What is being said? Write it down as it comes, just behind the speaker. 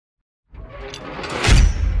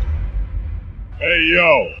Hey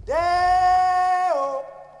yo!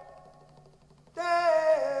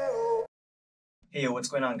 Hey yo, what's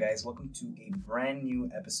going on guys? Welcome to a brand new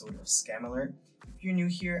episode of Scam Alert. If you're new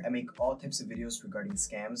here, I make all types of videos regarding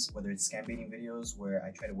scams, whether it's scam baiting videos where I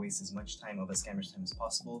try to waste as much time of a scammer's time as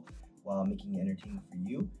possible while making it entertaining for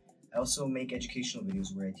you. I also make educational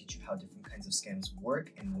videos where I teach you how different kinds of scams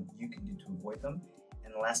work and what you can do to avoid them.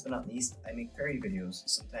 And last but not least, I make parody videos.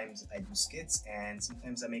 Sometimes I do skits and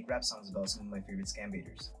sometimes I make rap songs about some of my favorite scam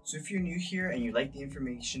baiters. So if you're new here and you like the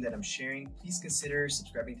information that I'm sharing, please consider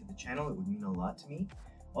subscribing to the channel. It would mean a lot to me.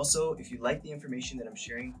 Also, if you like the information that I'm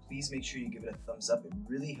sharing, please make sure you give it a thumbs up. It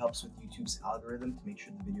really helps with YouTube's algorithm to make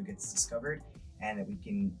sure the video gets discovered and that we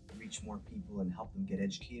can reach more people and help them get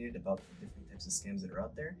educated about the different types of scams that are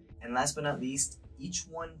out there. And last but not least, each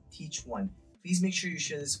one teach one. Please make sure you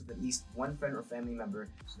share this with at least one friend or family member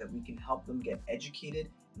so that we can help them get educated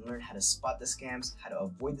and learn how to spot the scams, how to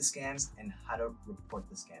avoid the scams, and how to report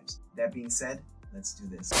the scams. That being said, let's do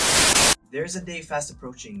this. There's a day fast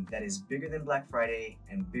approaching that is bigger than Black Friday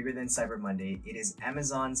and bigger than Cyber Monday. It is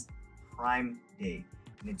Amazon's Prime Day,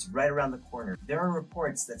 and it's right around the corner. There are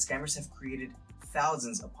reports that scammers have created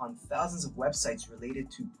thousands upon thousands of websites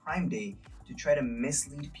related to Prime Day to try to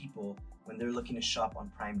mislead people when they're looking to shop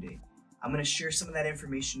on Prime Day. I'm going to share some of that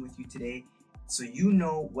information with you today so you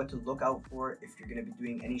know what to look out for if you're going to be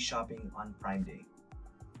doing any shopping on Prime Day.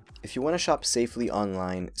 If you want to shop safely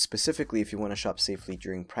online, specifically if you want to shop safely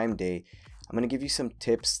during Prime Day, I'm going to give you some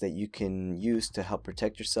tips that you can use to help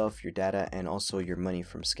protect yourself, your data, and also your money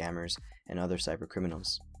from scammers and other cyber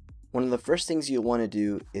criminals. One of the first things you'll want to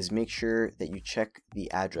do is make sure that you check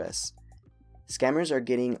the address. Scammers are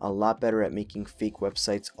getting a lot better at making fake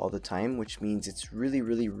websites all the time, which means it's really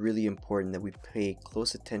important that we pay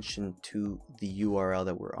close attention to the URL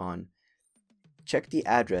that we're on. Check the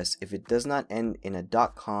address. If it does not end in a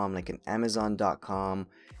 .com, like an Amazon.com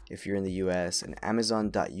if you're in the US, an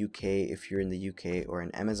Amazon.uk if you're in the UK, or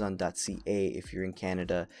an Amazon.ca if you're in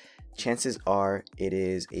Canada, chances are it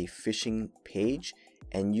is a phishing page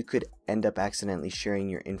and you could end up accidentally sharing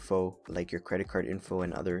your info, like your credit card info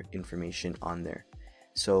and other information on there.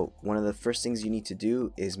 So one of the first things you need to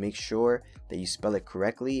do is make sure that you spell it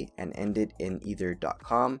correctly and end it in either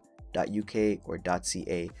 .com, .uk, or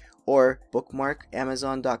 .ca, or bookmark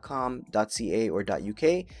amazon.com, .ca, or .uk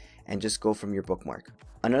and just go from your bookmark.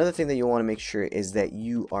 Another thing that you want to make sure is that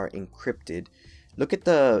you are encrypted. Look at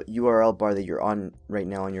the URL bar that you're on right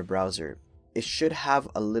now on your browser. It should have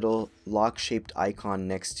a little lock-shaped icon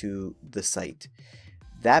next to the site.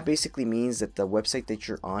 That basically means that the website that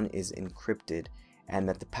you're on is encrypted and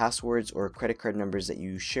that the passwords or credit card numbers that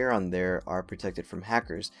you share on there are protected from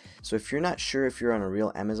hackers. So if you're not sure if you're on a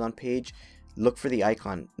real Amazon page, look for the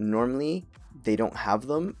icon. Normally, they don't have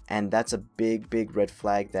them, and that's a big red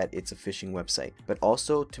flag that it's a phishing website. But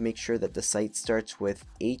also to make sure that the site starts with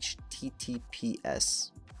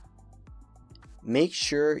HTTPS. Make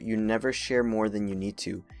sure you never share more than you need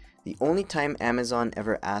to. The only time Amazon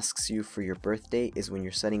ever asks you for your birthday is when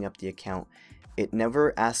you're setting up the account. It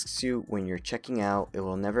never asks you when you're checking out. It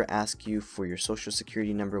will never ask you for your social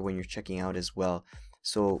security number when you're checking out as well.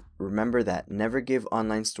 So remember that. Never give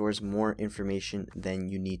online stores more information than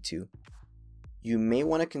you need to. You may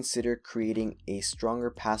want to consider creating a stronger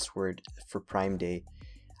password for Prime Day.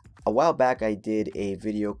 A while back I did a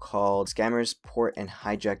video called Scammers Port and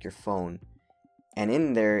Hijack Your Phone. And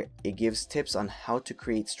in there, it gives tips on how to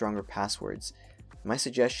create stronger passwords. My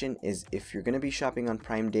suggestion is if you're going to be shopping on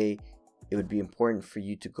Prime Day, it would be important for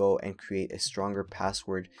you to go and create a stronger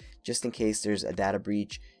password just in case there's a data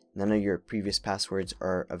breach. None of your previous passwords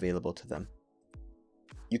are available to them.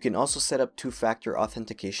 You can also set up two-factor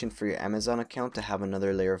authentication for your Amazon account to have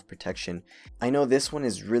another layer of protection. I know this one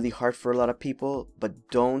is really hard for a lot of people, but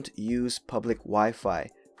don't use public Wi-Fi.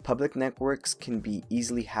 Public networks can be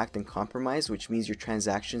easily hacked and compromised, which means your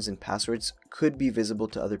transactions and passwords could be visible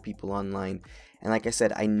to other people online. And like I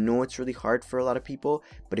said, I know it's really hard for a lot of people,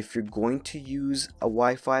 but if you're going to use a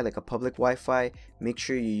Wi-Fi, like a public Wi-Fi, make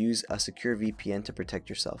sure you use a secure VPN to protect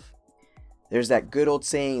yourself. There's that good old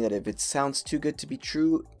saying that if it sounds too good to be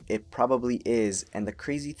true, it probably is. And the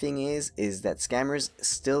crazy thing is that scammers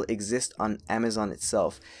still exist on Amazon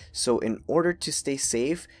itself. So in order to stay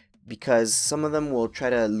safe, because some of them will try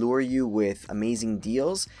to lure you with amazing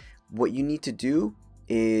deals, what you need to do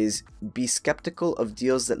is be skeptical of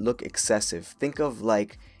deals that look excessive. Think of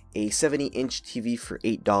like a 70-inch TV for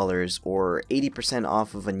 $8 or 80%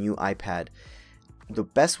 off of a new iPad. The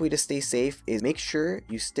best way to stay safe is make sure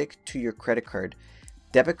you stick to your credit card.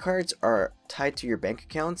 Debit cards are tied to your bank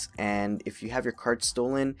accounts, and if you have your card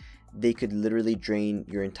stolen, they could literally drain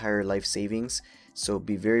your entire life savings. So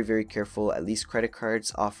be very, very careful. At least credit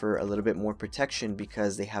cards offer a little bit more protection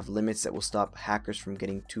because they have limits that will stop hackers from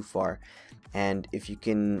getting too far. And if you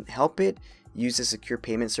can help it, use a secure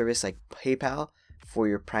payment service like PayPal for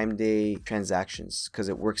your Prime Day transactions because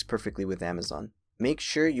it works perfectly with Amazon. Make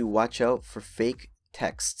sure you watch out for fake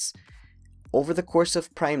texts. Over the course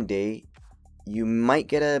of Prime Day, you might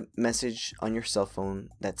get a message on your cell phone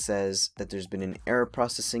that says that there's been an error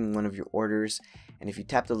processing one of your orders, and if you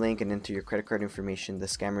tap the link and enter your credit card information, the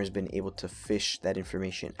scammer has been able to fish that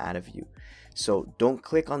information out of you. So don't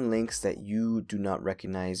click on links that you do not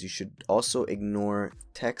recognize. You should also ignore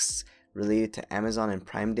texts related to Amazon and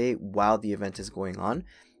Prime Day while the event is going on.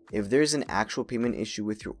 If there's an actual payment issue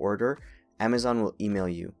with your order, Amazon will email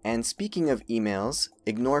you. And speaking of emails,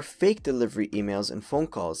 ignore fake delivery emails and phone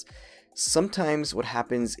calls. Sometimes what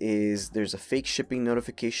happens is there's a fake shipping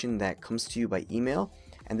notification that comes to you by email,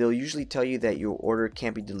 and they'll usually tell you that your order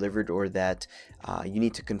can't be delivered or that you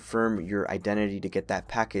need to confirm your identity to get that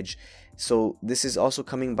package. So this is also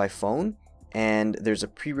coming by phone, and there's a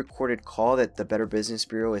pre-recorded call that the Better Business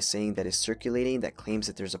Bureau is saying that is circulating that claims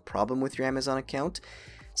that there's a problem with your Amazon account.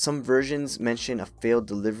 Some versions mention a failed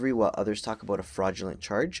delivery while others talk about a fraudulent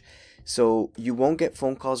charge. So you won't get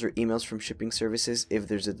phone calls or emails from shipping services if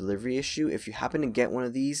there's a delivery issue. If you happen to get one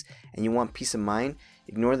of these and you want peace of mind,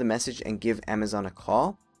 ignore the message and give Amazon a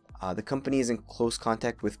call. The company is in close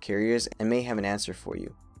contact with carriers and may have an answer for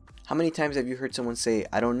you. How many times have you heard someone say,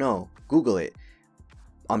 "I don't know, Google it"?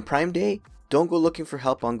 On Prime Day, don't go looking for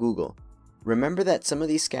help on Google. Remember that some of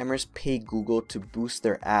these scammers pay Google to boost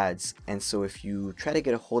their ads, and so if you try to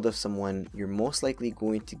get a hold of someone, you're most likely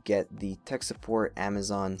going to get the tech support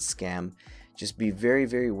Amazon scam. Just be very,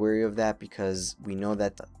 very wary of that because we know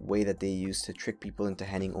that the way that they use to trick people into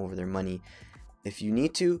handing over their money. If you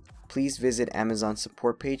need to, please visit Amazon's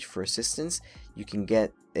support page for assistance. You can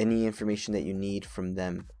get any information that you need from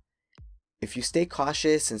them. If you stay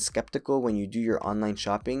cautious and skeptical when you do your online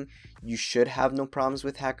shopping, you should have no problems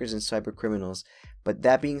with hackers and cyber criminals. But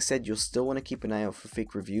that being said, you'll still want to keep an eye out for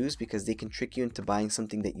fake reviews because they can trick you into buying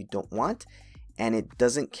something that you don't want, and it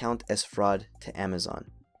doesn't count as fraud to Amazon.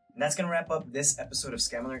 And that's going to wrap up this episode of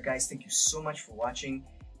Scam Alert, guys. Thank you so much for watching.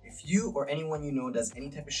 If you or anyone you know does any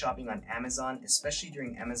type of shopping on Amazon, especially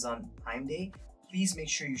during Amazon Prime Day, please make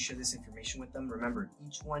sure you share this information with them. Remember,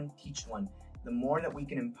 each one, teach one. The more that we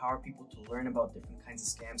can empower people to learn about different kinds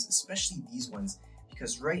of scams, especially these ones,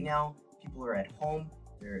 because right now people are at home,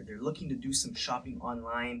 they're looking to do some shopping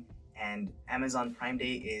online, and Amazon Prime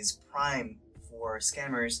Day is prime for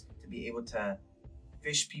scammers to be able to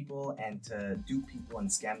fish people and to dupe people and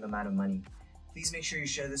scam them out of money. Please make sure you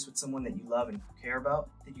share this with someone that you love and care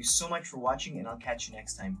about. Thank you so much for watching, and I'll catch you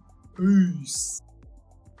next time. Peace!